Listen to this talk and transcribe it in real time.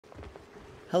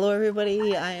Hello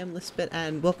everybody, I am Lisbeth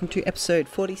and welcome to episode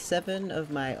 47 of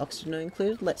my Oxygen Not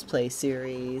Included Let's Play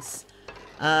series.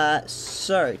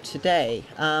 So today,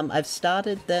 I've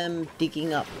started them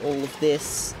digging up all of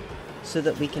this so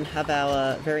that we can have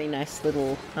our very nice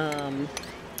little,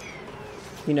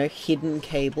 hidden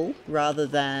cable rather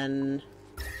than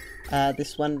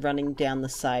this one running down the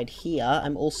side here.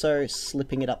 I'm also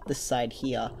slipping it up this side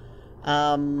here.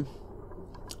 I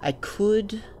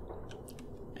could...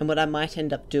 And what I might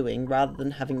end up doing, rather than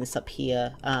having this up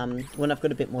here, when I've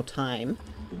got a bit more time,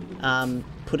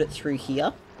 put it through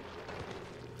here,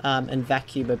 and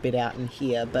vacuum a bit out in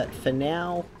here. But for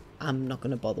now, I'm not going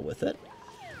to bother with it.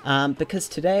 Because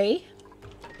today,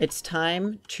 it's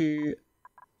time to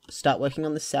start working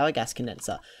on the sour gas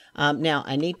condenser. Now,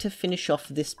 I need to finish off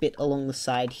this bit along the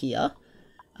side here,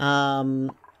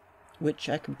 which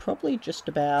I can probably just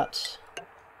about...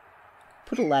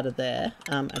 put a ladder there,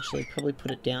 actually probably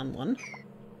put it down one,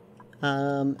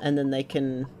 and then they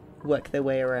can work their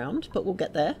way around, but we'll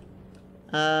get there.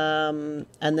 And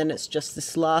then it's just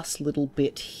this last little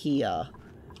bit here.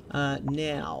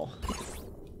 Now,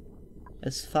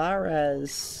 as far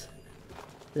as,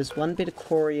 there's one bit of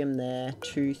corium there,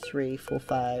 2, 3, 4,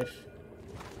 5,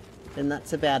 and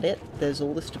that's about it. There's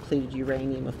all this depleted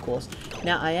uranium, of course.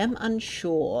 Now, I am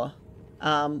unsure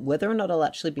whether or not I'll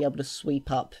actually be able to sweep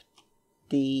up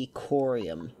the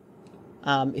corium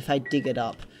if I dig it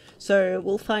up. So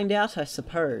we'll find out, I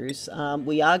suppose.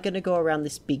 We are going to go around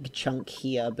this big chunk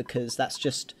here because that's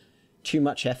just too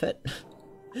much effort.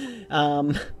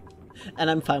 And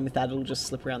I'm fine with that, it'll just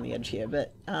slip around the edge here,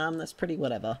 but that's pretty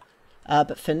whatever.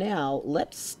 But for now,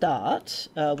 let's start.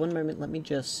 One moment, let me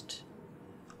just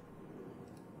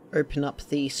open up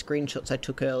the screenshots I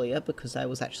took earlier because I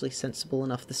was actually sensible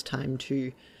enough this time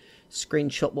to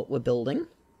screenshot what we're building.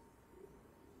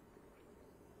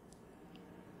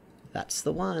 That's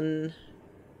the one.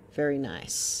 Very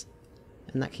nice.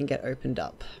 And that can get opened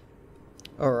up.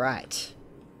 Alright.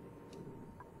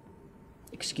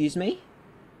 Excuse me?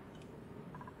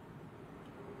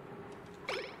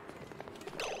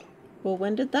 Well,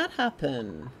 when did that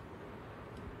happen?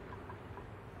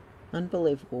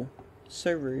 Unbelievable.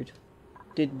 So rude.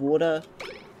 Did water...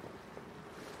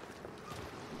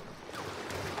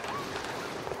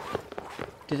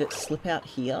 Did it slip out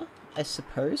here? I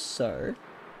suppose so.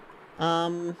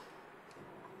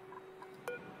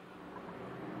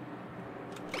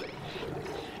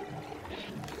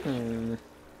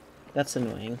 That's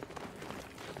annoying.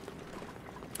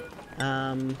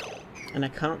 And I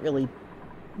can't really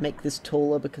make this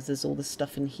taller because there's all this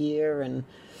stuff in here and...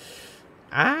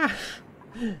 Ah!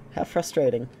 How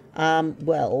frustrating.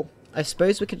 Well, I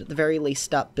suppose we could at the very least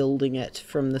start building it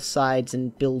from the sides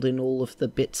and build in all of the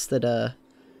bits that are,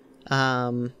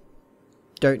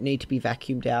 don't need to be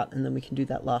vacuumed out, and then we can do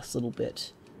that last little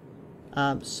bit.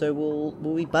 So will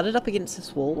we butt it up against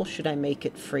this wall, or should I make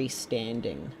it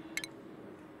freestanding?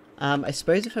 I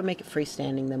suppose if I make it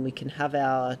freestanding, then we can have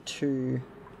our two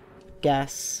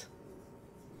gas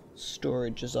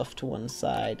storages off to one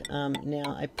side.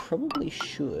 Now, I probably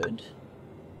should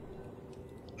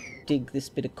dig this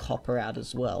bit of copper out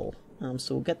as well.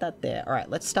 So we'll get that there. Alright,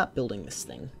 let's start building this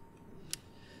thing.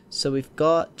 So we've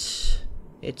got...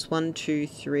 It's 1, 2,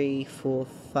 3, 4,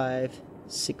 5,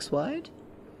 6 wide?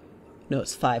 No,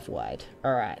 it's 5 wide.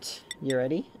 Alright, you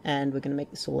ready? And we're going to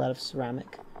make this all out of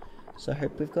ceramic. So I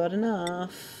hope we've got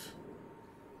enough.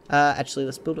 Actually,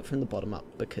 let's build it from the bottom up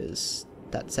because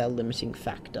that's our limiting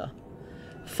factor.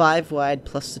 5 wide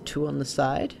plus the 2 on the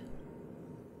side.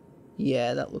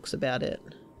 Yeah, that looks about it.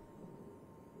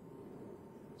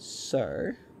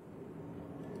 So,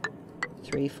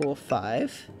 3, 4,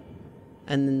 5.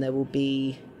 And then there will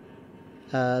be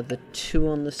the 2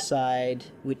 on the side,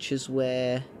 which is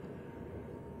where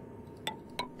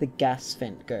the gas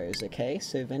vent goes, okay?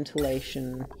 So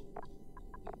ventilation,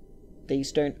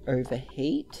 these don't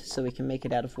overheat, so we can make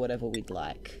it out of whatever we'd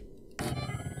like.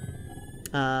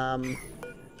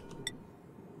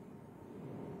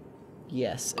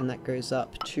 Yes, and that goes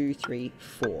up 2, 3,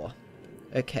 4.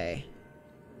 Okay.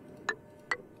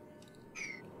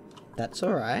 That's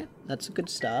alright. That's a good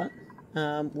start.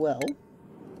 Well,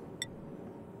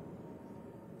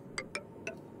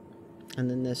 and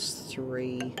then there's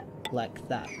 3 like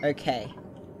that. Okay.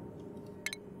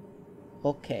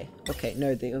 Okay.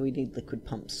 No, we need liquid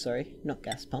pumps, sorry. Not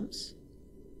gas pumps.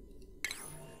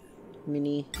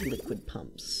 Mini liquid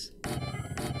pumps.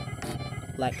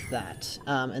 Like that.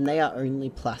 And they are only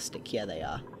plastic. Yeah, they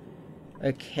are.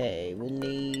 Okay, we'll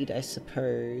need, I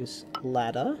suppose,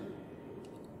 ladder.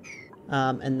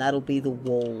 And that'll be the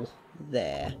wall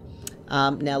there.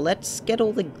 Now let's get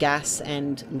all the gas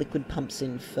and liquid pumps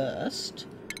in first,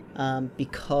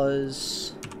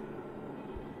 because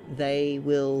they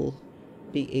will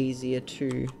be easier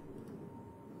to...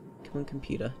 Come on,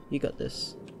 computer, you got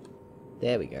this.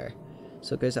 There we go.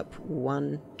 So it goes up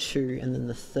 1, 2, and then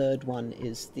the third one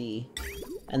is the...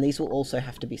 And these will also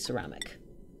have to be ceramic.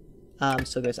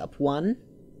 So it goes up 1,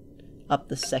 up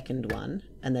the second one,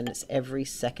 and then it's every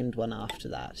second one after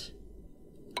that.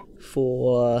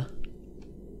 For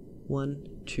 1,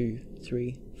 2,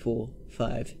 3, 4,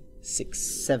 5, 6,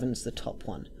 7's the top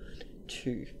one.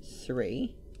 2,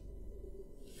 3,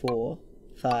 4,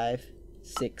 5,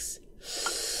 6.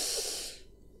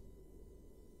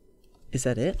 Is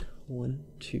that it? 1,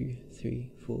 2,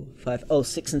 3, 4, 5. Oh,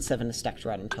 6 and 7 are stacked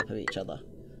right on top of each other.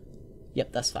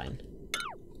 Yep, that's fine.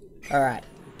 Alright,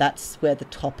 that's where the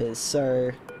top is.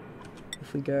 So,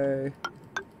 if we go...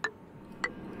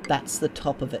 That's the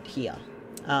top of it here.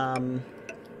 And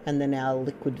then our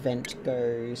liquid vent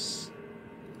goes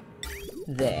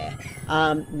there.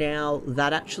 Now,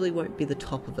 that actually won't be the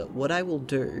top of it. What I will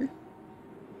do...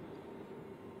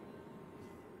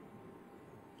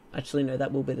 Actually, no,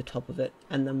 that will be the top of it.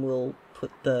 And then we'll put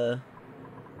the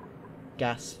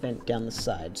gas vent down the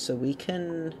side. So we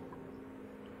can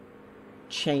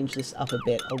change this up a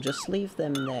bit. I'll just leave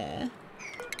them there.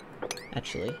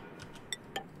 Actually.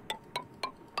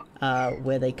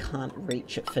 Where they can't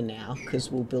reach it for now,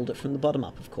 because we'll build it from the bottom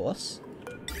up, of course.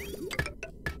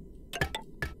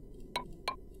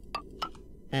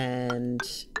 And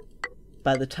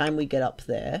by the time we get up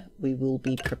there, we will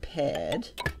be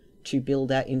prepared to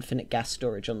build our infinite gas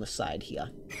storage on the side here,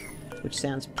 which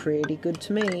sounds pretty good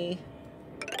to me.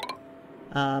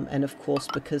 And of course,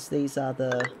 because these are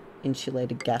the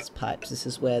insulated gas pipes, this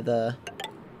is where the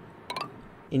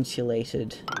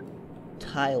insulated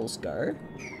tiles go.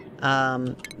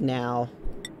 Now,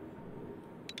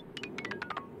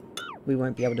 we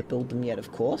won't be able to build them yet,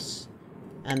 of course.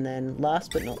 And then,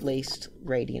 last but not least,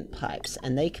 radiant pipes.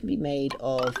 And they can be made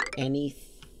of any...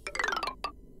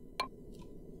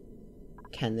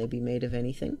 Can they be made of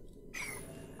anything?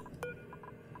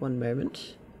 One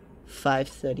moment.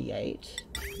 538.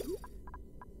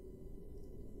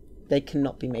 They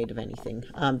cannot be made of anything.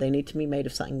 They need to be made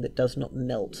of something that does not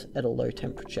melt at a low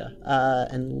temperature.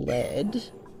 And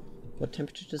lead... What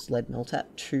temperature does lead melt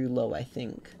at? Too low, I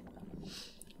think.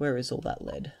 Where is all that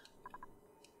lead?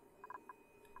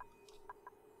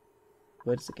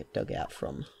 Where does it get dug out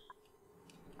from?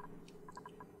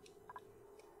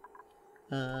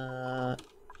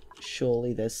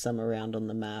 Surely there's some around on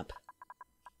the map.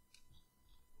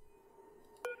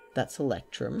 That's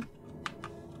electrum.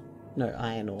 No,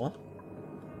 iron ore.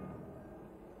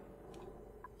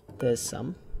 There's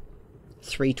some.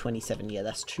 327, yeah,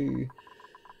 that's too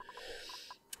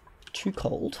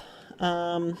cold.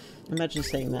 Imagine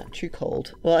saying that, too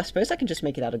cold. Well, I suppose I can just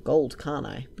make it out of gold, can't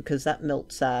I? Because that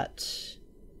melts at...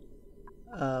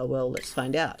 well, let's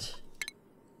find out.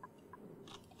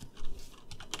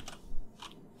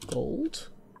 Gold.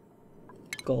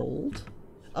 Gold.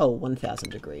 Oh, 1000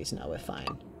 degrees. Now we're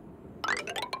fine.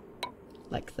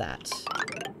 Like that.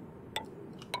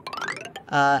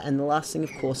 And the last thing,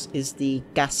 of course, is the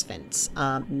gas vents.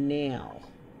 Now...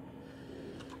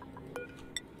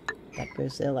 That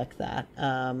goes there like that.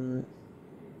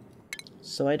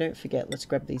 So I don't forget, let's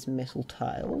grab these metal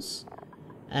tiles.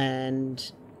 And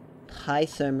high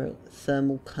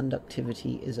thermal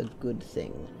conductivity is a good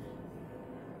thing.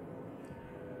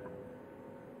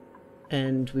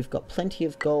 And we've got plenty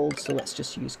of gold, so let's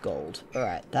just use gold.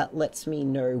 Alright, that lets me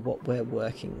know what we're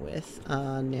working with.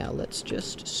 Now let's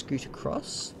just scoot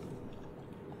across.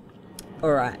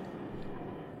 Alright.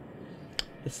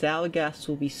 The sour gas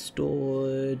will be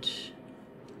stored...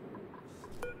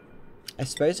 I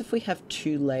suppose if we have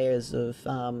 2 layers of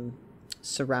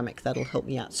ceramic, that'll help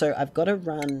me out. So I've got to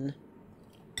run...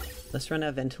 Let's run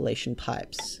our ventilation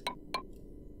pipes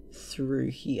through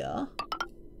here.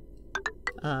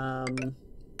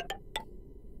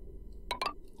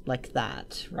 Like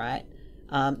that, right?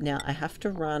 Now I have to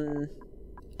run...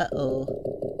 Uh-oh.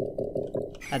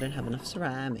 I don't have enough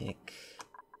ceramic.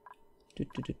 I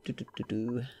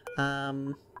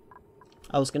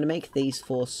was going to make these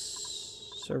for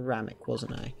ceramic,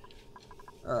 wasn't I?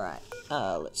 Alright,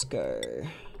 let's go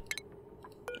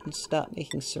and start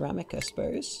making ceramic, I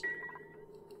suppose.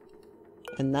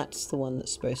 And that's the one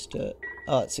that's supposed to...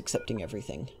 Oh, it's accepting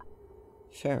everything.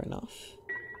 Fair enough.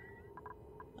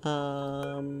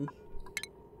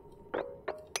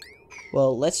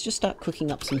 Well, let's just start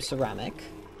cooking up some ceramic.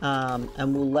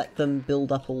 And we'll let them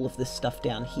build up all of this stuff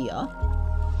down here.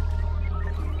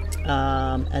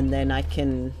 And then I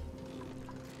can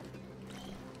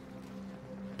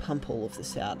pump all of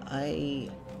this out? I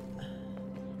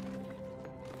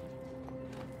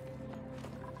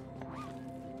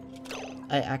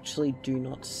actually do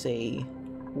not see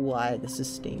why this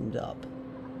is steamed up.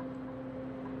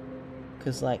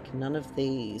 Because, like, none of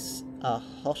these are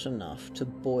hot enough to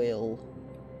boil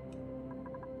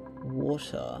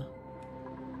water.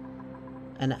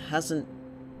 And it hasn't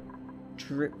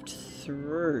dripped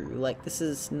through. Like, this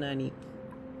is 90...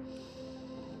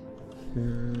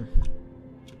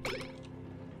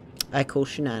 I call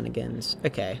shenanigans.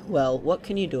 Okay, well, what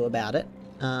can you do about it?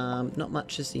 Not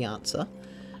much is the answer.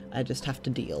 I just have to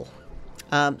deal.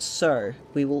 So,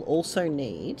 we will also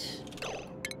need...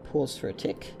 Pause for a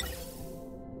tick.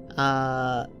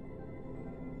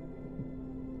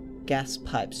 Gas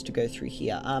pipes to go through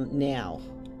here. Now,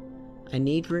 I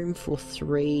need room for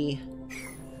 3.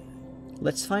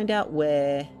 Let's find out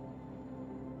where...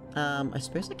 I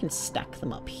suppose I can stack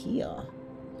them up here.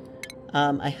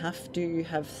 I have to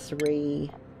have 3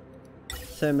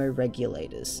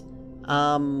 thermoregulators.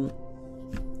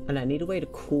 And I need a way to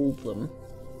cool them,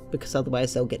 because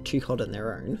otherwise they'll get too hot on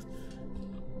their own.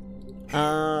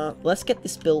 Let's get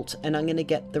this built, and I'm going to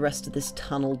get the rest of this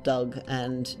tunnel dug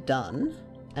and done.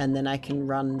 And then I can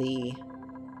run the,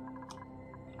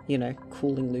 you know,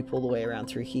 cooling loop all the way around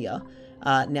through here.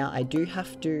 Now, I do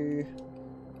have to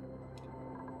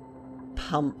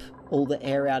pump all the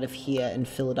air out of here and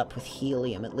fill it up with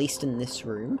helium, at least in this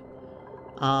room.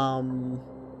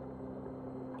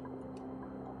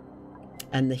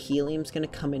 And the helium's going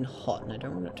to come in hot, and I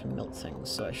don't want it to melt things,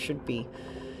 so I should be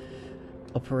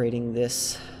operating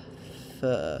this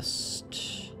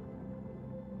first.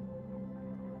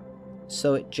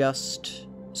 So it just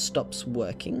stops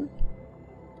working.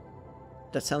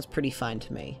 That sounds pretty fine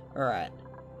to me. Alright.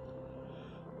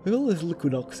 Look at all this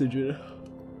liquid oxygen.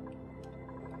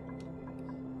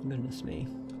 Goodness me.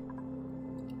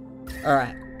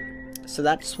 Alright. So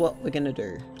that's what we're gonna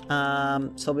do.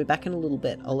 So I'll be back in a little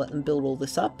bit. I'll let them build all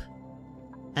this up.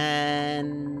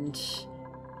 And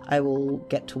I will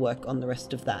get to work on the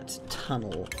rest of that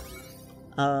tunnel.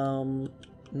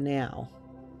 Now,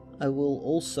 I will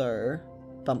also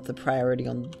bump the priority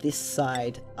on this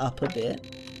side up a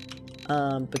bit,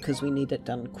 because we need it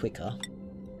done quicker.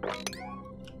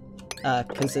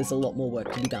 Because there's a lot more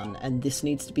work to be done, and this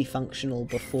needs to be functional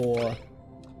before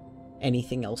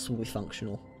anything else will be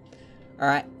functional.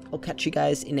 Alright, I'll catch you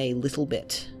guys in a little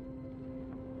bit.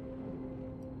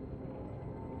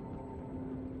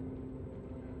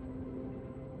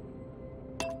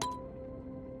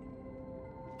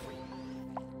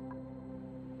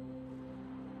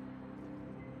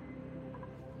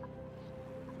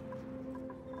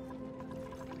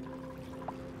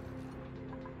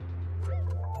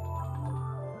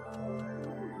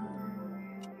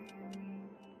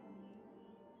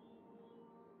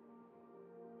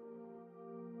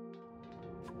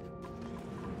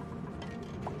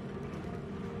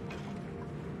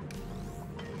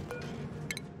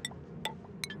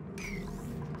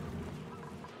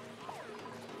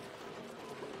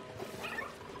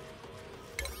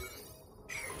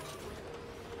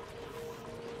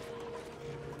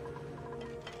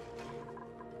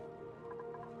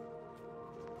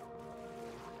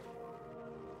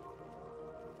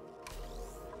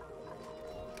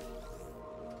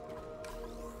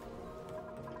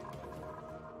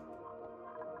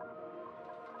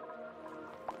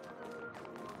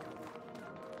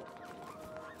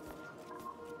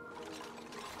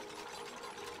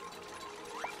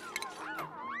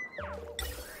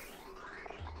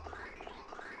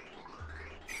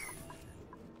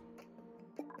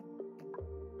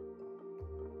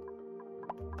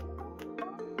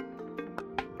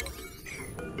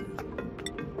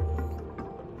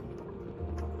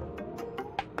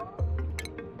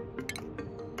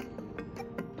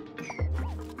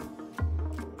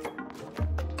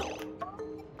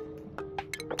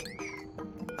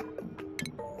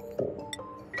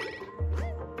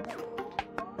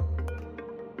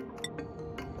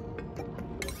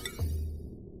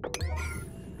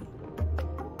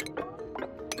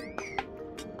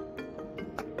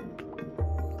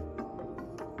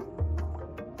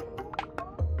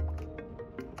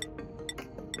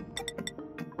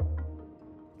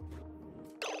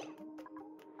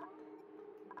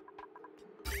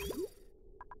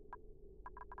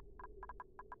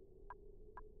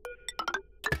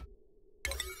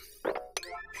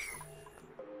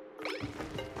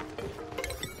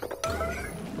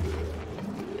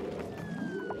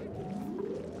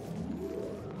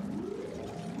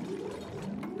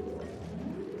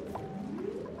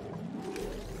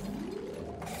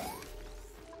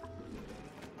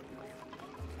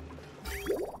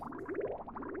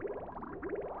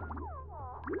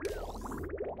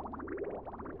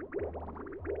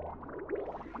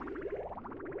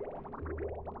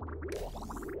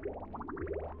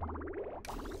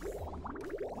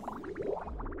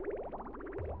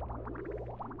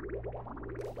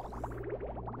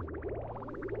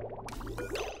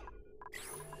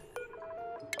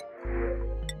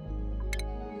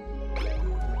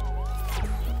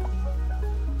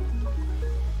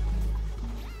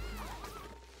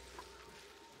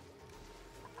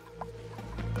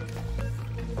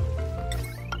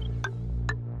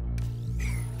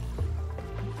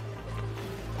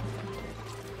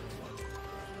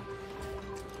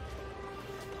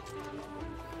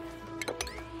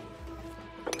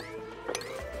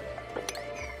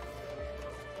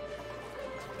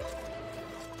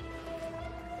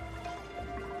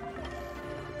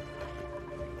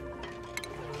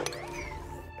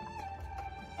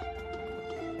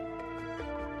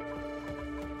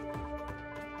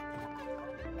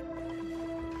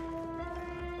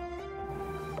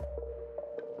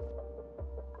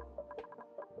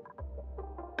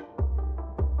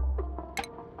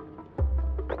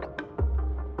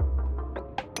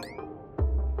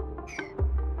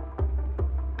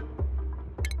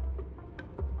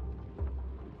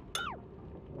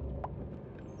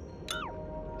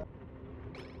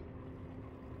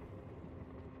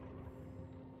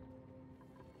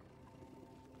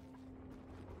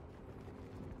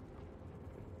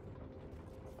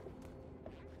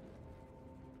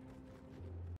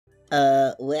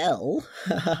 Well,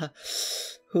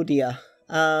 oh dear.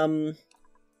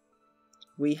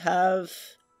 We have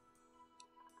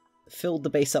filled the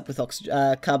base up with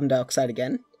carbon dioxide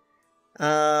again.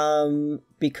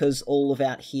 Because all of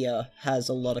out here has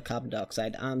a lot of carbon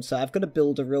dioxide. So I've got to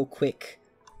build a real quick,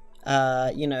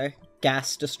 you know,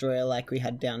 gas destroyer like we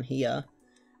had down here.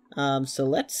 So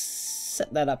let's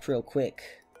set that up real quick.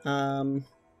 We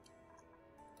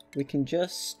can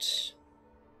just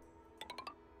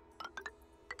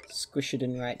squish it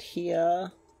in right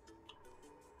here.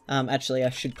 Actually, I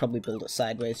should probably build it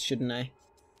sideways, shouldn't I?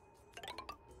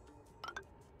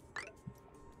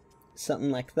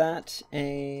 Something like that,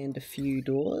 and a few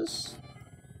doors.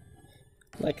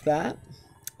 Like that.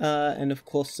 And of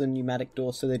course the pneumatic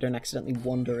door so they don't accidentally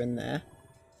wander in there.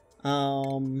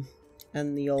 And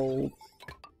the old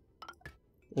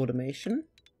automation.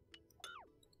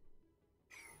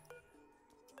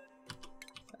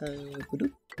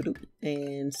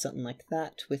 And something like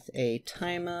that with a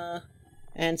timer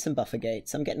and some buffer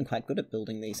gates. I'm getting quite good at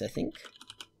building these, I think.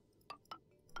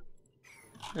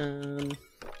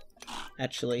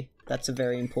 Actually, that's a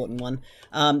very important one.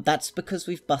 That's because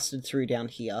we've busted through down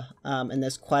here, and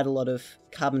there's quite a lot of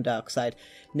carbon dioxide.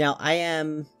 Now, I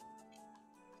am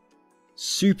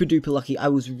super duper lucky. I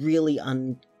was really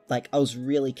I was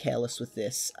really careless with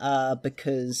this,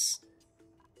 because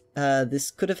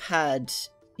this could have had,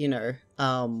 you know,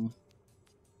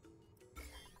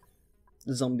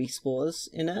 zombie spores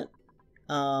in it.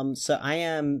 So I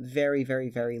am very, very,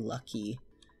 very lucky.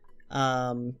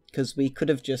 Because we could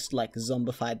have just, like,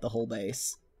 zombified the whole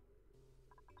base.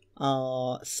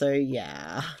 So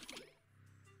yeah.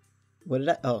 What did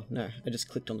I... Oh, no, I just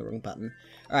clicked on the wrong button.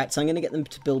 Alright, so I'm gonna get them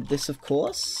to build this, of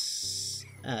course.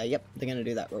 Yep, they're gonna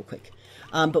do that real quick.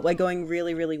 But we're going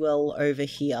really, really well over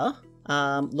here.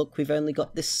 Look, we've only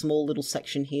got this small little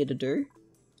section here to do.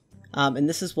 And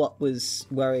this is what was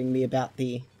worrying me about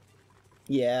the...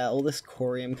 Yeah, all this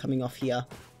corium coming off here.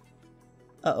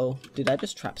 Uh-oh, did I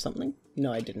just trap something?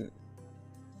 No, I didn't.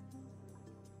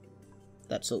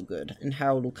 That's all good. And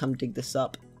Harold will come dig this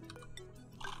up.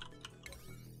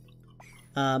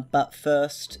 But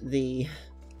first,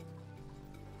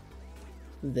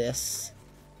 this.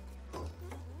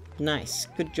 Nice,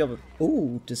 good job.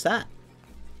 Ooh, does that?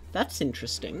 That's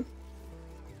interesting.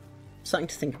 Something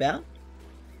to think about.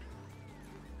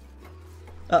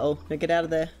 Uh-oh, no, get out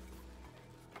of there.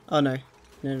 Oh no,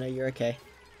 no, you're okay.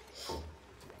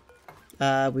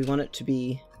 We want it to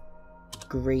be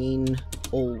green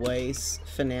always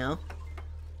for now.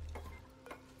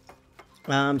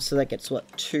 So that gets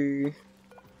what, 2,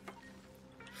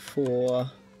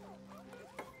 4,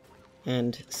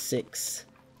 and 6.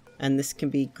 And this can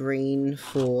be green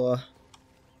for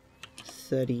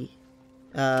 30,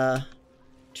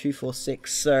 2, 4,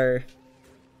 6. So,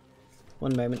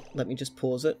 one moment, let me just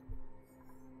pause it.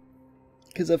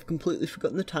 Because I've completely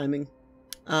forgotten the timing.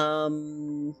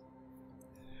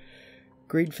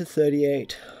 Green for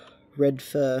 38, red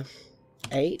for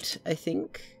 8, I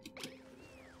think.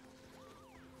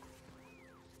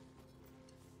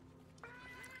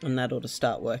 And that ought to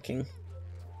start working.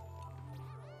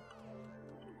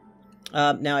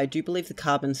 Now, I do believe the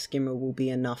carbon skimmer will be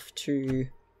enough to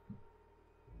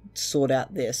sort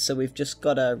out this, so we've just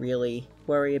got to really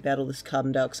worry about all this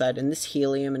carbon dioxide. And this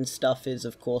helium and stuff is,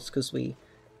 of course, because we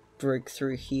broke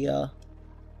through here.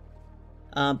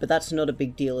 But that's not a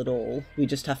big deal at all. We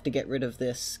just have to get rid of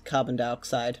this carbon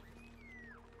dioxide.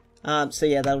 So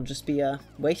yeah, that'll just be a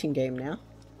waiting game now.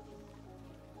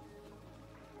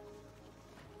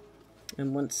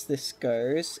 And once this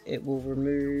goes, it will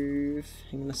remove...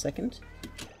 hang on a second.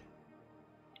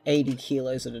 80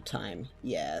 kilos at a time.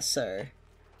 Yeah, so...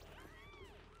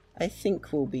 I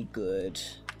think we'll be good.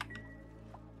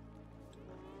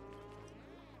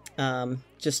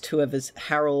 Just whoever's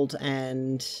Harold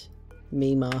and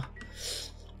Mima.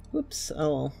 Whoops, oh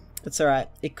well. It's alright.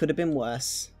 It could have been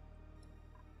worse.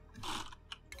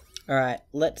 Alright,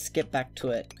 let's get back to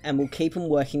it. And we'll keep them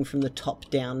working from the top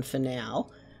down for now.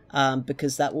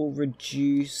 Because that will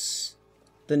reduce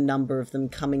the number of them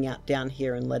coming out down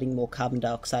here and letting more carbon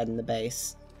dioxide in the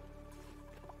base.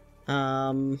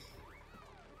 And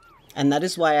that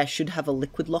is why I should have a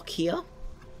liquid lock here.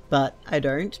 But I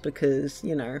don't, because,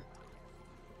 you know...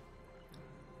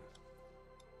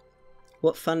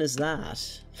 what fun is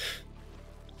that?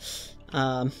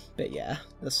 But yeah,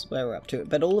 that's where we're up to it.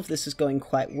 But all of this is going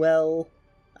quite well.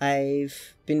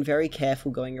 I've been very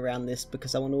careful going around this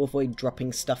because I want to avoid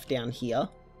dropping stuff down here.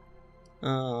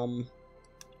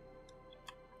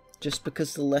 Just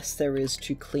because the less there is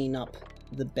to clean up,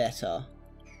 the better.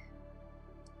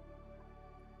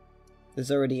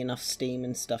 There's already enough steam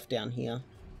and stuff down here.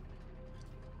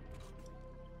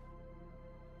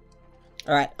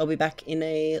 Alright, I'll be back in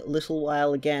a little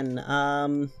while again.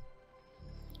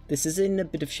 This is in a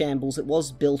bit of shambles. It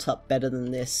was built up better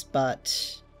than this,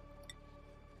 but...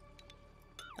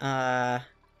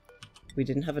 we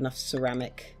didn't have enough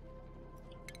ceramic.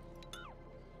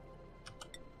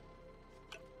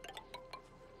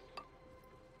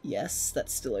 Yes,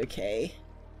 that's still okay.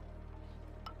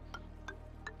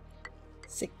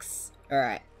 6.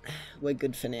 Alright, we're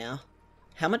good for now.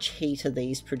 How much heat are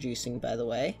these producing, by the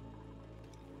way?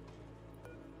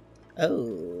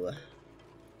 Oh.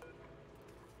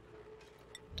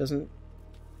 Doesn't...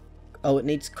 oh, it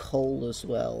needs coal as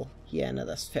well. Yeah, no,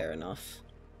 that's fair enough.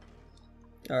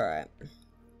 Alright.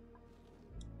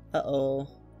 Uh-oh.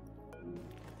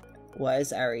 Why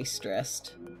is Ari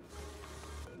stressed?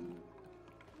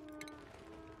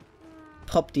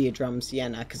 Pop eardrums, yeah,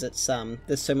 no, because it's,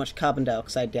 there's so much carbon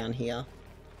dioxide down here.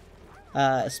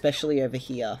 Especially over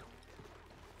here.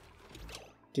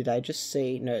 Did I just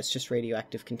see... no, it's just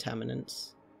radioactive contaminants.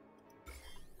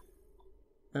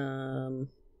 Food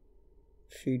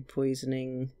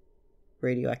poisoning,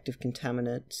 radioactive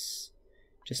contaminants.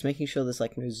 Just making sure there's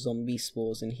like no zombie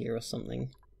spores in here or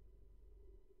something.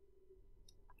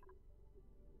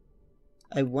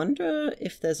 I wonder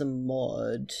if there's a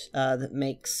mod that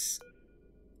makes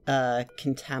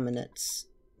contaminants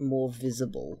more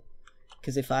visible.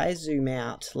 Because if I zoom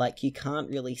out, like, you can't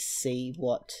really see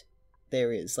what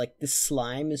there is. Like, this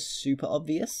slime is super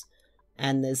obvious.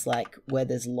 And there's like, where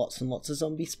there's lots and lots of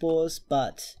zombie spores,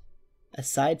 but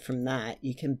aside from that,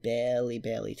 you can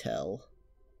barely tell.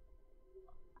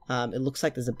 It looks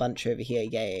like there's a bunch over here.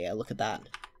 Yeah, look at that.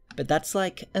 But that's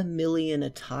like 1 million a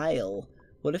tile.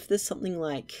 What if there's something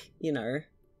like, you know,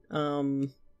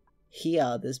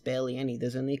 here there's barely any.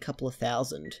 There's only a couple of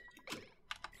thousand.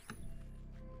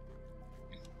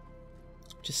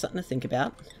 Just something to think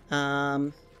about.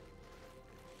 Now,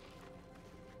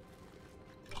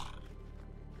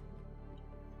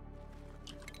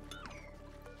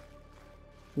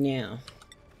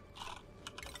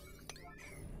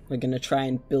 we're going to try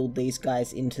and build these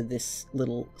guys into this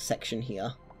little section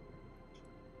here.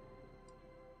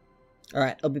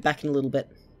 Alright, I'll be back in a little bit.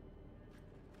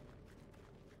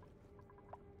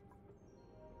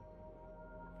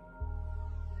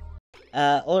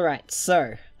 Alright,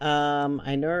 so,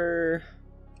 I know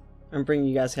I'm bringing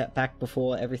you guys back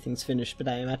before everything's finished, but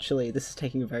I am actually, this is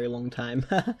taking a very long time.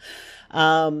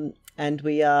 And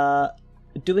we are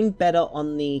doing better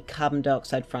on the carbon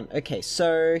dioxide front. Okay,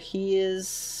 so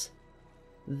here's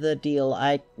the deal.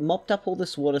 I mopped up all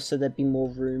this water so there'd be more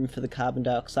room for the carbon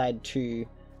dioxide to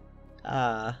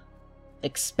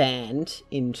expand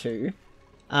into.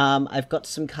 I've got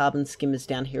some carbon skimmers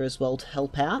down here as well to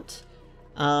help out.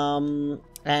 And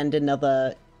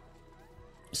another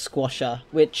squasher,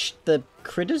 which the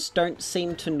critters don't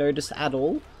seem to notice at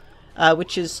all,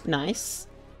 which is nice.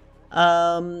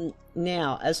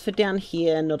 Now, as for down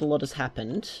here, not a lot has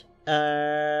happened.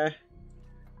 We're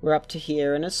up to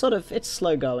here, and it's sort of, it's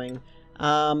slow going.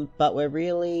 But we're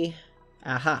really...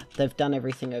 aha, they've done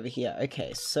everything over here.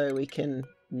 Okay, so we can...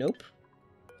 nope.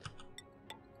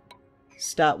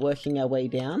 Start working our way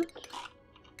down.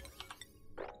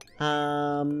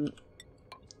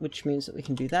 Which means that we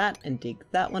can do that and dig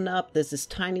that one up. There's this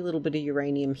tiny little bit of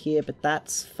uranium here, but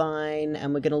that's fine.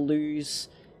 And we're going to lose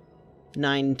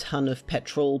 9 ton of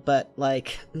petrol, but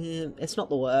like, it's not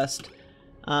the worst.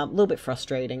 A little bit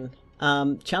frustrating.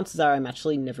 Chances are I'm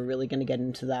actually never really going to get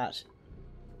into that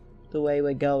the way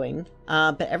we're going.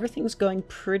 But everything's going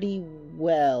pretty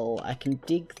well. I can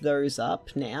dig those up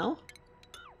now.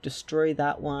 Destroy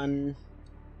that one.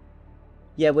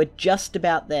 Yeah, we're just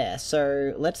about there.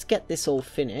 So let's get this all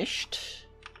finished.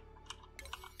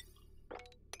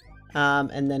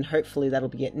 And then hopefully that'll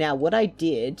be it. Now, what I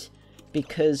did,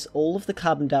 because all of the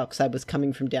carbon dioxide was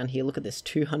coming from down here, look at this,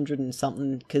 200 and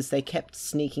something, because they kept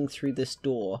sneaking through this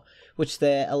door, which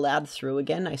they're allowed through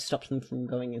again. I stopped them from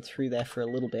going in through there for a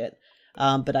little bit.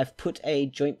 But I've put a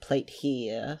joint plate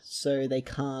here, so they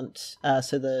can't,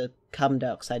 so the carbon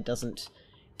dioxide doesn't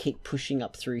keep pushing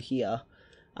up through here.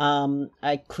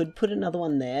 I could put another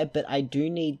one there, but I do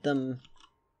need them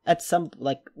at some,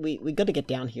 like, we got to get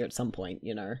down here at some point,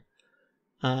 you know.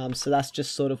 So that's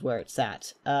just sort of where it's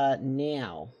at.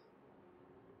 Now.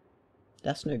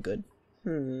 That's no good.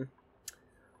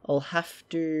 I'll have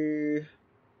to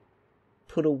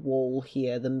put a wall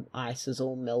here. The ice is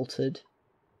all melted.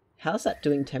 How's that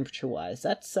doing temperature-wise?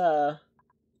 That's,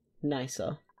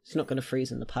 nicer. It's not going to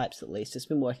freeze in the pipes, at least. It's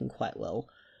been working quite well.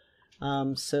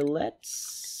 So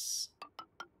let's...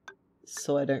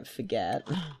 So I don't forget.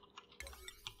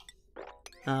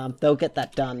 They'll get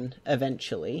that done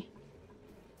eventually.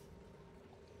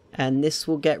 And this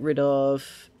will get rid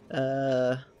of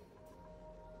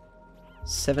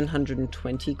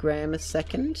 720 gram a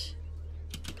second.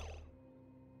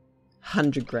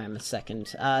 100 gram a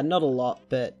second. Not a lot,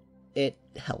 but it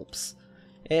helps.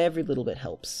 Every little bit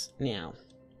helps. Now,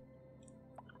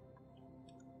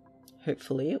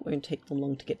 hopefully it won't take them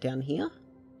long to get down here.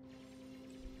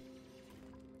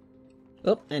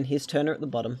 Oh, and here's Turner at the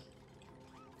bottom.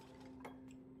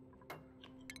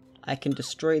 I can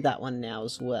destroy that one now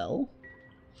as well.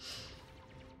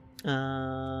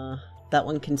 That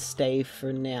one can stay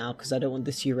for now, because I don't want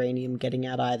this uranium getting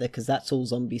out either, because that's all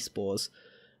zombie spores.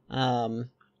 So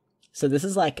this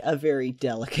is like a very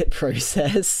delicate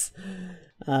process.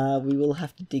 We will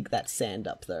have to dig that sand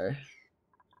up though.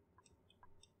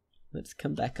 Let's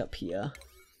come back up here.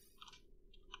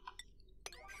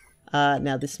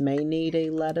 Now this may need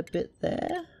a ladder bit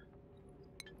there.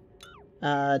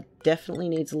 Definitely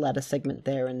needs a ladder segment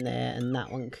there, and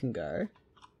that one can go.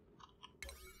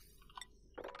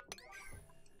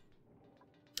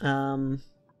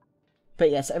 But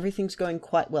yes, everything's going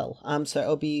quite well. So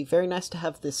it'll be very nice to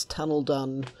have this tunnel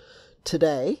done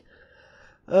today.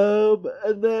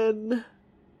 And then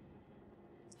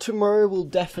tomorrow we'll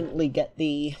definitely get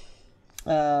the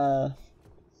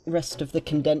rest of the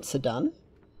condenser done.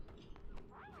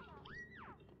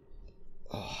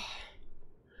 Oh.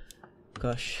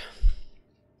 Gosh.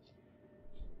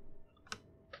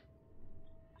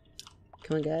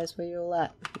 Come on guys, where you all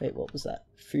at? Wait, what was that?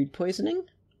 Food poisoning?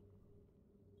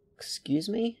 Excuse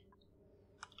me?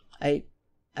 I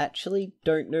actually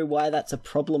don't know why that's a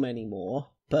problem anymore,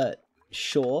 but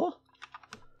sure.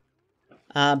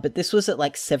 But this was at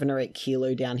like 7 or 8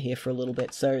 kilo down here for a little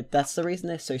bit, so that's the reason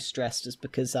they're so stressed, is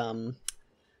because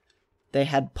they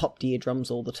had popped eardrums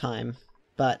all the time.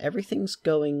 But everything's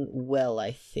going well,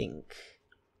 I think.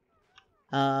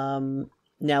 Now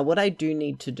what I do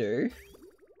need to do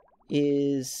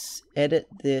is edit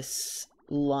this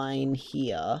line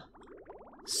here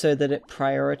so that it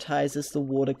prioritizes the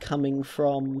water coming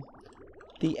from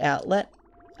the outlet,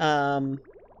 from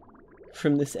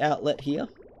this outlet here.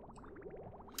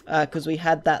 Because we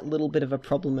had that little bit of a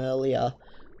problem earlier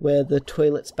where the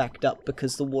toilets backed up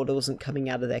because the water wasn't coming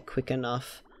out of there quick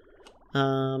enough.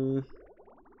 But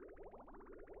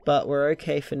we're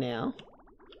okay for now.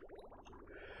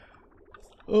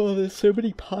 Oh, there's so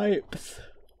many pipes.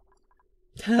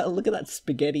 Look at that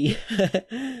spaghetti.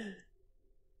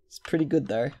 It's pretty good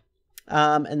though.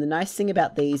 And the nice thing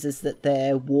about these is that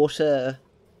they're water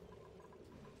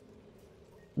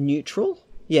neutral.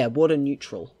 Yeah, water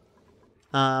neutral.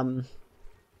 Yikes.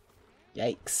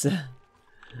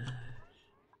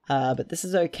 But this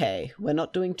is okay. We're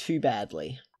not doing too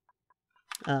badly.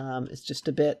 It's just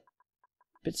a bit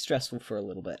stressful for a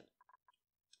little bit.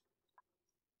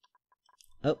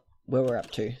 Oh, where we're up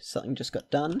to. Something just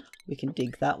got done. We can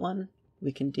dig that one.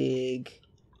 We can dig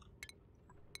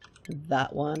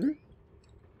that one.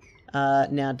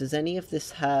 Now, does any of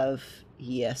this have...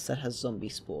 Yes, that has zombie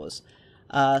spores.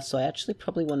 So I actually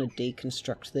probably want to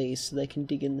deconstruct these so they can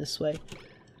dig in this way.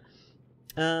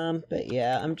 But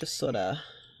yeah, I'm just sort of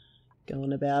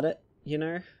going about it, you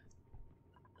know?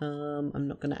 I'm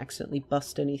not going to accidentally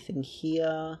bust anything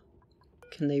here.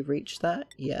 Can they reach that?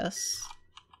 Yes.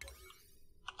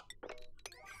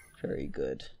 Very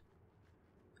good.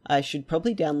 I should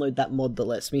probably download that mod that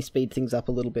lets me speed things up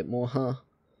a little bit more, huh?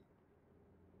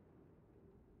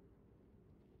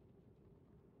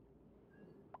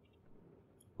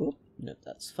 Oh, no,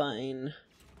 that's fine.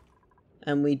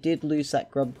 And we did lose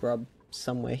that grub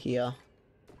somewhere here.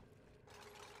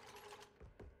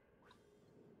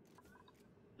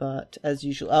 But as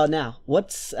usual... Oh, now,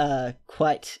 what's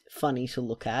quite funny to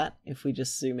look at, if we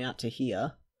just zoom out to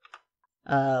here.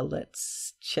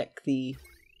 Let's check the...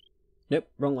 Nope,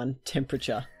 wrong one.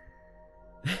 Temperature.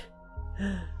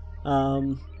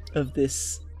 Of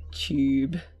this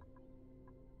tube.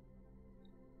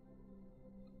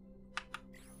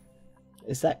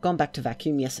 Is that gone back to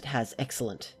vacuum? Yes, it has.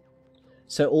 Excellent.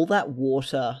 So all that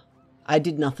water... I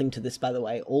did nothing to this, by the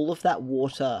way. All of that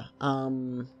water,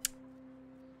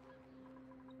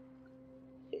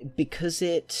 because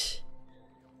it...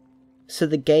 So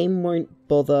the game won't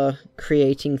bother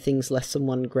creating things less than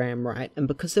 1 gram, right? And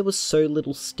because there was so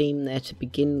little steam there to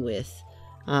begin with,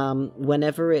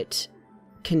 whenever it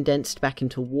condensed back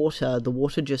into water, the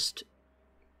water just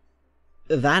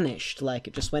vanished. Like,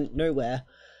 it just went nowhere,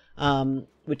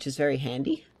 which is very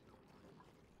handy.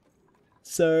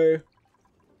 So,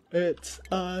 it's,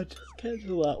 just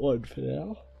cancel that one for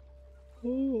now.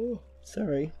 Oh,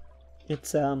 sorry.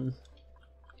 It's,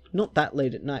 not that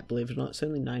late at night, believe it or not. It's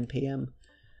only 9 PM.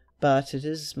 But it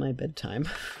is my bedtime.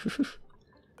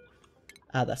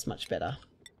 That's much better.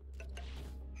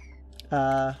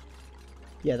 Yeah,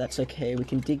 that's okay. We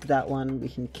can dig that one. We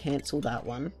can cancel that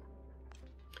one.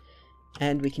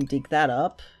 And we can dig that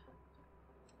up.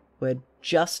 We're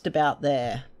just about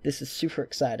there. This is super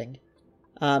exciting.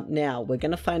 Now, we're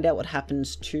going to find out what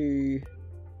happens to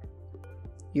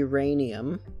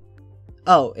uranium.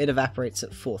 Oh, it evaporates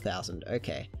at 4,000.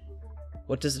 Okay.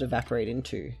 What does it evaporate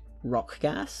into? Rock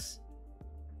gas?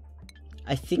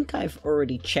 I think I've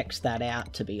already checked that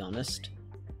out, to be honest.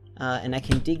 And I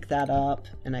can dig that up,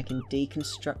 and I can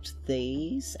deconstruct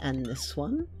these, and this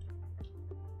one.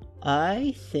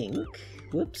 I think...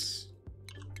 Whoops.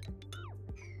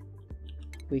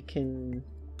 We can...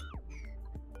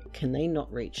 Can they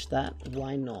not reach that?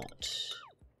 Why not?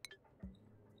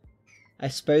 I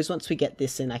suppose once we get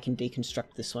this in, I can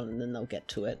deconstruct this one, and then they'll get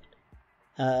to it.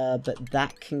 But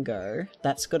that can go.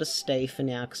 That's got to stay for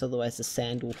now, because otherwise the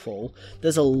sand will fall.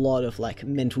 There's a lot of, like,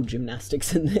 mental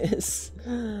gymnastics in this.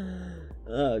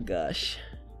 Oh, gosh.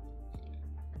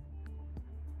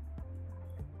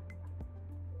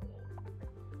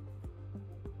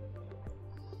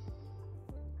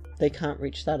 They can't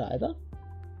reach that either?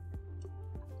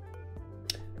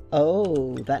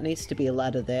 Oh, that needs to be a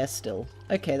ladder there still.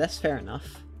 Okay, that's fair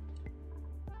enough.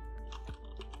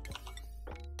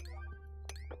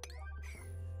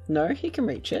 No, he can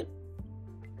reach it.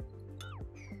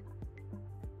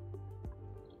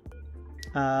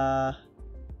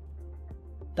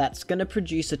 That's gonna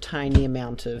produce a tiny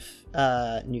amount of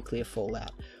nuclear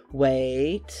fallout.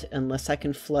 Wait, unless I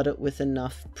can flood it with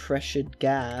enough pressured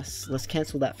gas. Let's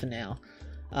cancel that for now.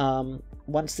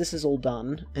 Once this is all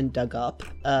done and dug up,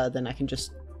 then I can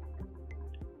just...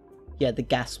 Yeah, the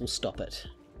gas will stop it.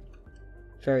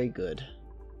 Very good.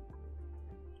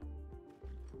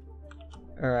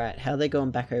 Alright, how are they going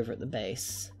back over at the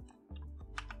base?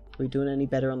 Are we doing any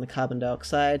better on the carbon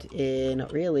dioxide?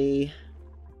 Not really.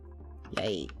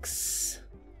 Yikes.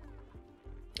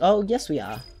 Oh, yes we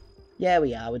are. Yeah,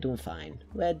 we are. We're doing fine.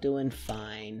 We're doing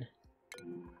fine.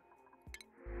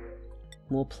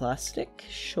 More plastic?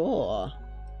 Sure.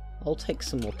 I'll take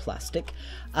some more plastic.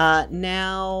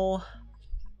 Now...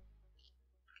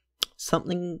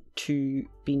 Something to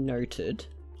be noted.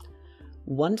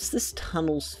 Once this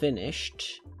tunnel's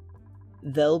finished,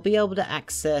 they'll be able to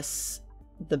access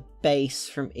the base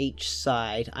from each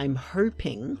side. I'm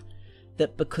hoping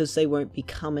that because they won't be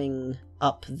coming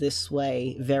up this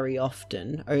way very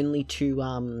often, only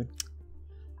to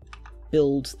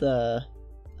build the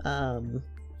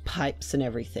pipes and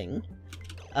everything,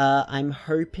 I'm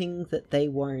hoping that they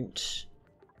won't,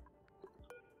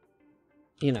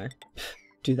 you know,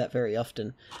 do that very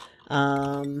often.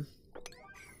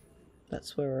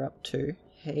 That's where we're up to.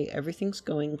 Hey, everything's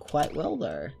going quite well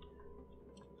though.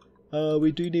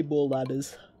 We do need more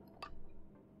ladders.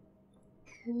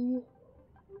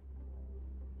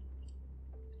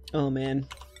 Oh man.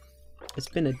 It's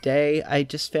been a day. I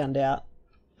just found out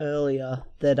earlier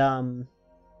that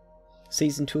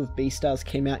Season 2 of Beastars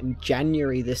came out in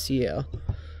January this year.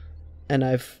 And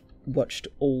I've watched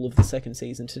all of the second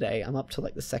season today. I'm up to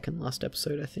like the second last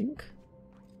episode, I think.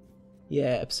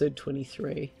 Yeah, episode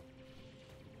 23.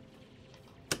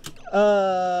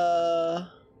 1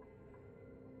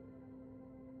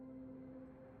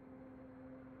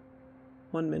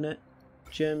 minute.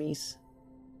 Germies.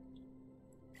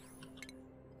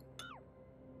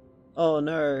 Oh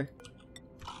no.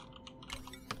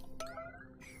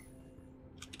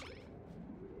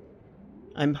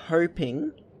 I'm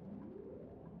hoping...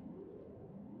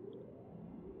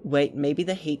 Wait, maybe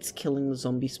the heat's killing the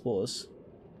zombie spores.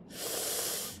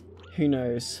 Who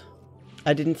knows?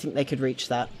 I didn't think they could reach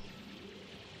that.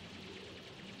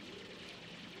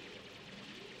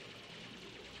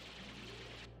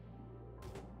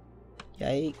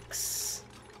 Yikes.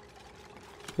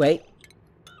 Wait.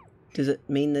 Does it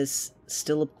mean there's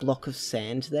still a block of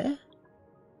sand there?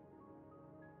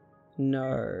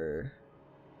 No.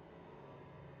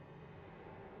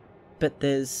 But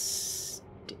there's...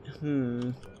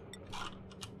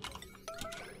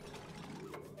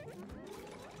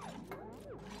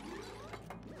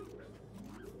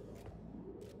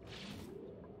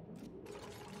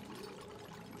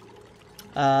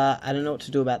 I don't know what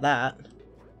to do about that.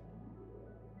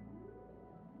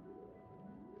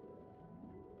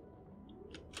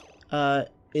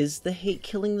 Is the heat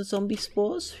killing the zombie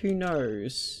spores? Who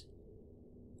knows?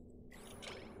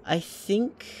 I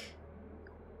think...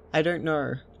 I don't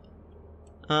know.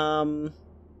 I'm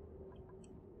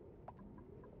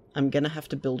gonna have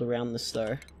to build around this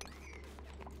though.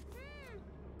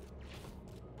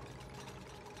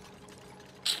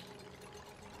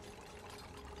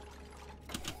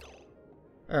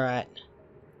 Alright.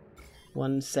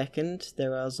 1 second.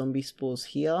 There are zombie spores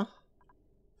here.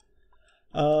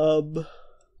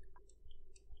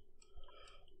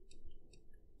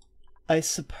 I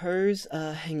suppose,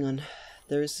 hang on.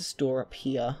 There is this door up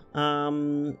here.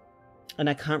 And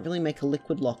I can't really make a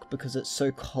liquid lock because it's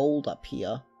so cold up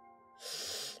here.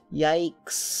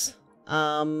 Yikes.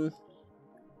 I'm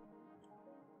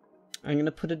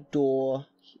gonna put a door,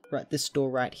 right, this door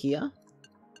right here.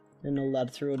 I'm not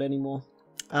allowed through it anymore.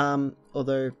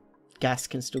 Although gas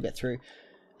can still get through.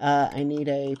 I need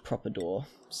a proper door.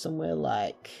 Somewhere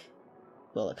like...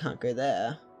 Well, it can't go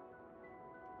there.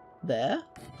 There?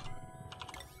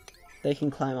 They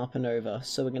can climb up and over,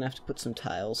 so we're gonna have to put some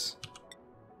tiles.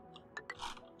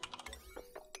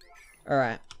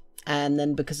 Alright. And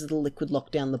then because of the liquid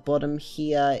lock down the bottom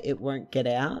here, it won't get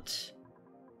out.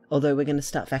 Although we're gonna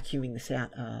start vacuuming this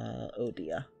out. Oh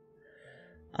dear.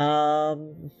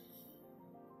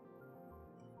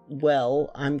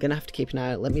 Well, I'm gonna have to keep an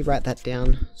eye out. Let me write that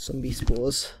down. Zombie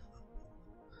spores.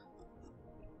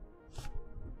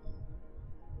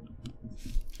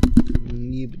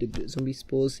 Zombie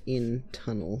spores in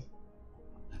tunnel.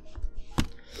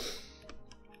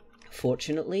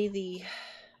 Fortunately, the...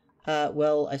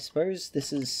 well, I suppose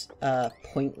this is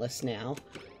pointless now.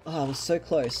 Oh, I was so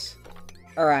close.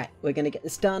 Alright, we're gonna get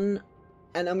this done,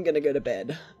 and I'm gonna go to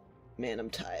bed. Man, I'm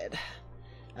tired.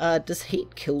 Does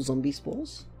heat kill zombie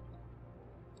spores?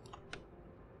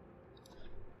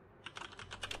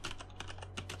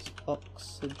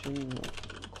 Oxygen...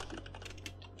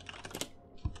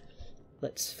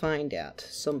 Let's find out.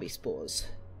 Zombie spores.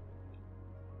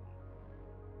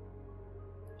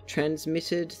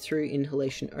 Transmitted through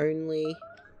inhalation only.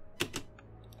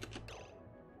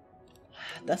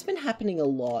 That's been happening a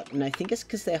lot, and I think it's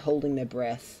because they're holding their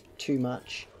breath too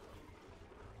much.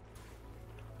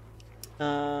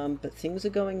 But things are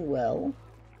going well.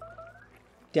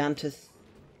 Down to...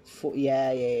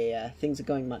 yeah. Things are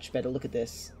going much better. Look at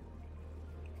this.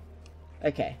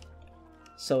 Okay.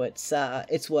 So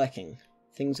it's working.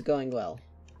 Things are going well.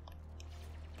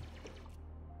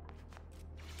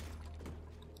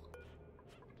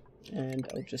 And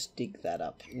I'll just dig that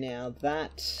up. Now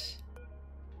that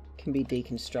can be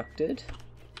deconstructed.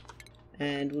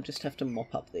 And we'll just have to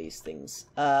mop up these things.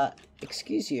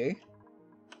 Excuse you.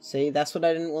 See, that's what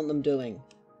I didn't want them doing.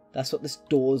 That's what this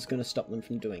door's gonna stop them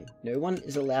from doing. No one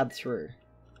is allowed through.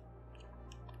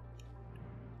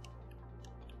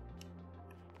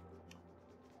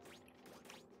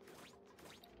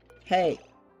 Hey.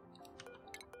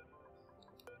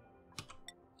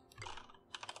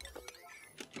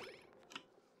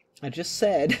 I just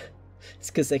said it's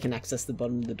because they can access the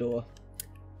bottom of the door.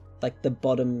 Like the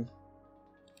bottom...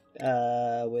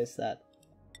 where's that?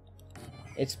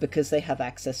 It's because they have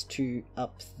access to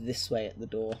up this way at the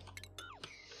door.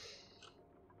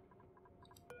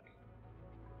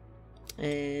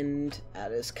 And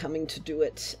Ada's coming to do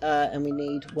it. And we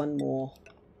need one more.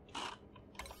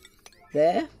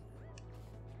 There.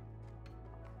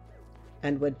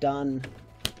 And we're done.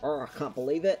 Oh, I can't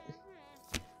believe it.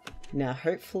 Now,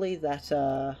 hopefully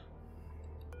that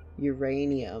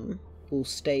uranium will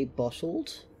stay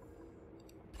bottled.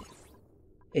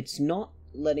 It's not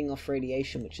letting off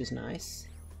radiation, which is nice.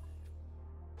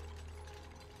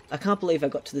 I can't believe I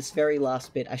got to this very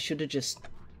last bit. I should have just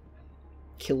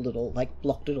killed it all, like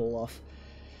blocked it all off.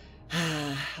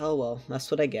 Oh well,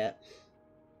 that's what I get.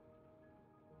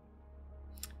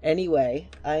 Anyway,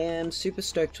 I am super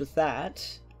stoked with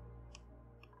that.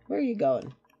 Where are you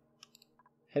going?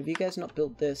 Have you guys not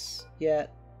built this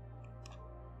yet?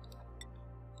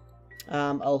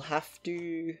 I'll have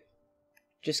to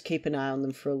just keep an eye on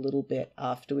them for a little bit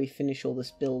after we finish all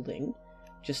this building,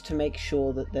 just to make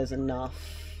sure that there's enough.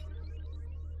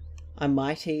 I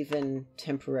might even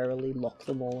temporarily lock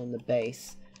them all in the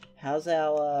base. How's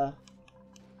our...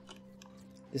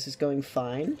 This is going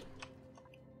fine.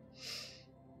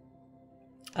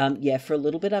 Yeah, for a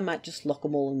little bit I might just lock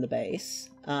them all in the base,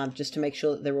 just to make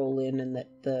sure that they're all in and that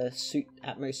the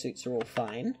Atmo suits are all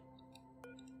fine.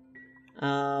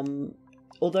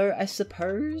 Although I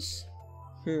suppose...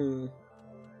 I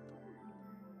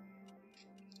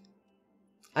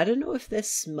don't know if they're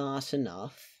smart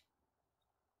enough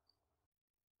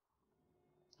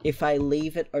if I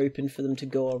leave it open for them to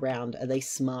go around. Are they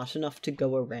smart enough to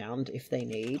go around if they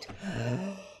need?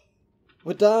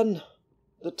 We're done!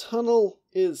 The tunnel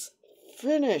is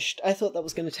finished! I thought that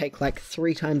was going to take like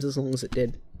 3 times as long as it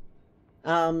did.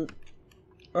 Alright,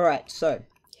 so,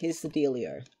 here's the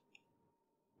dealio.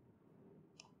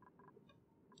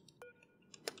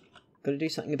 Gotta do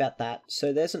something about that.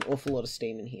 So there's an awful lot of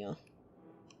steam in here.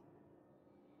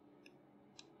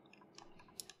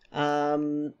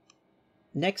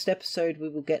 Next episode we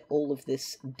will get all of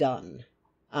this done.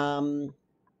 I'm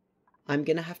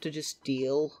gonna have to just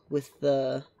deal with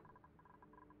the...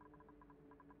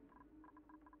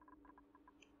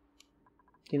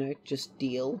 You know, just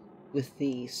deal with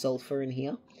the sulfur in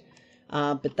here.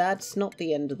 But that's not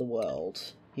the end of the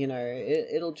world. You know,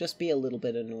 it'll just be a little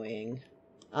bit annoying.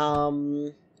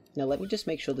 Now let me just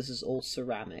make sure this is all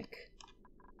ceramic.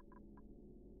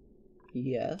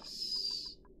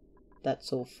 Yes.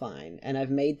 That's all fine. And I've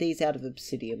made these out of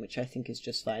obsidian, which I think is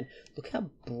just fine. Look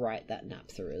how bright that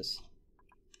naphtha is.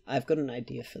 I've got an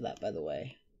idea for that, by the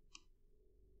way.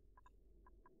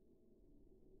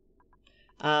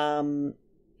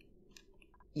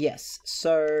 Yes,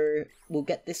 so we'll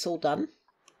get this all done.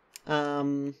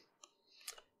 I'm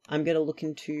going to look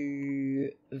into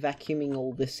vacuuming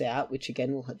all this out, which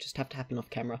again will just have to happen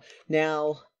off camera.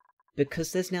 Now,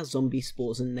 because there's now zombie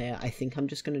spores in there, I think I'm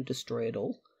just going to destroy it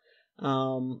all.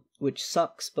 Which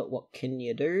sucks, but what can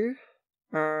you do?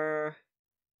 And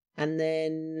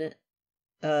then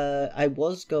I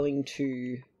was going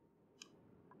to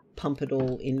pump it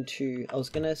all into... I was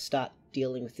going to start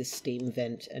dealing with this steam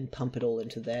vent and pump it all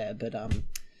into there, but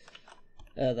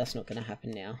that's not going to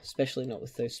happen now, especially not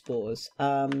with those spores.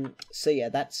 So yeah,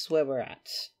 that's where we're at.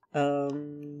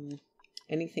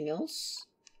 Anything else?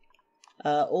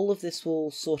 All of this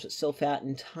will sort itself out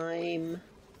in time,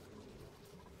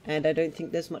 and I don't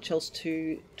think there's much else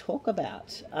to talk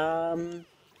about.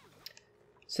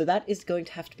 So that is going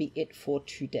to have to be it for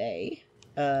today.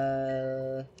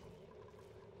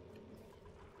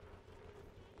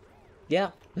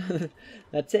 Yeah,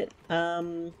 that's it.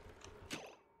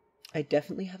 I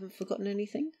definitely haven't forgotten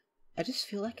anything. I just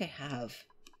feel like I have.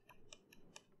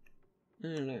 I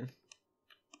don't know.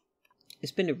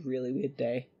 It's been a really weird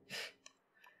day.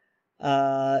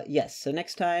 Yes, so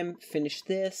next time, finish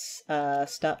this,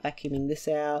 start vacuuming this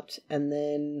out, and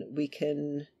then we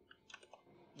can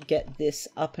get this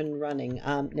up and running.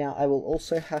 Now, I will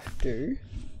also have to...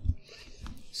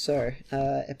 So,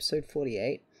 episode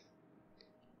 48.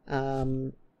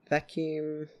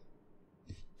 Vacuum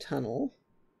tunnel.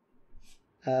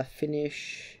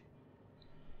 Finish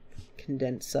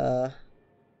condenser,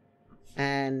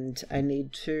 and I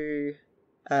need to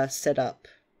set up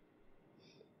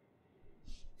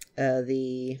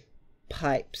the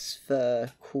pipes for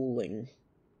cooling.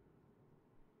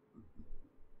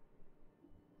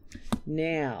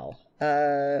 Now,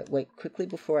 wait, quickly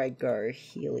before I go,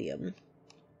 helium.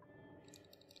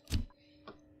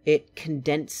 It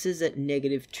condenses at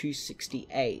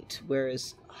 -268,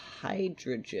 whereas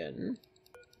hydrogen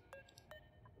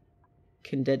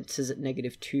condenses at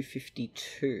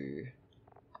 -252.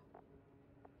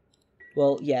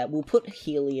 Well, yeah, we'll put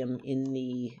helium in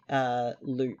the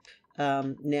loop.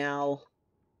 Now,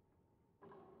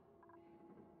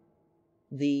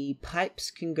 the pipes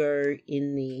can go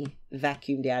in the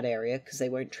vacuumed out area because they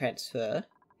won't transfer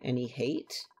any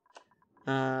heat.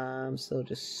 So they'll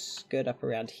just skirt up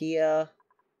around here,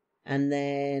 and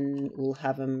then we'll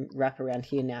have them wrap around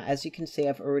here. Now, as you can see,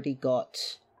 I've already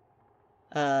got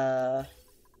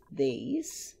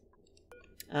these,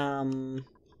 and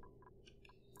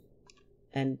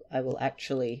I will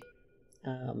actually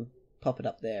pop it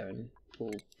up there, and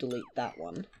we'll delete that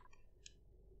one.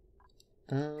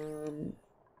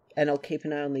 And I'll keep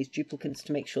an eye on these duplicates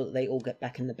to make sure that they all get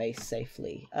back in the base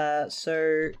safely.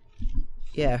 So,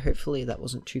 yeah, hopefully that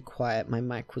wasn't too quiet. My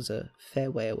mic was a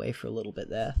fair way away for a little bit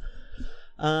there.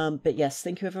 But yes,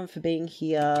 thank you everyone for being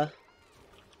here.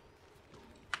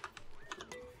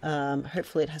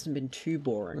 Hopefully it hasn't been too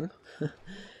boring.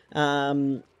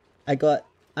 I'm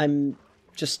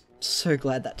just so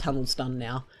glad that tunnel's done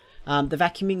now. The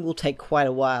vacuuming will take quite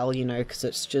a while, you know, because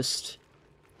it's just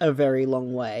a very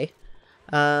long way.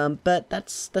 But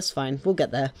that's fine. We'll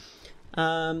get there.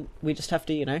 We just have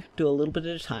to, you know, do a little bit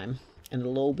at a time, and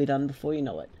it'll all be done before you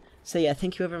know it. So yeah,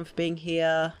 thank you everyone for being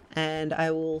here, and I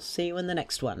will see you in the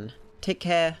next one. Take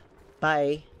care.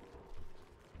 Bye.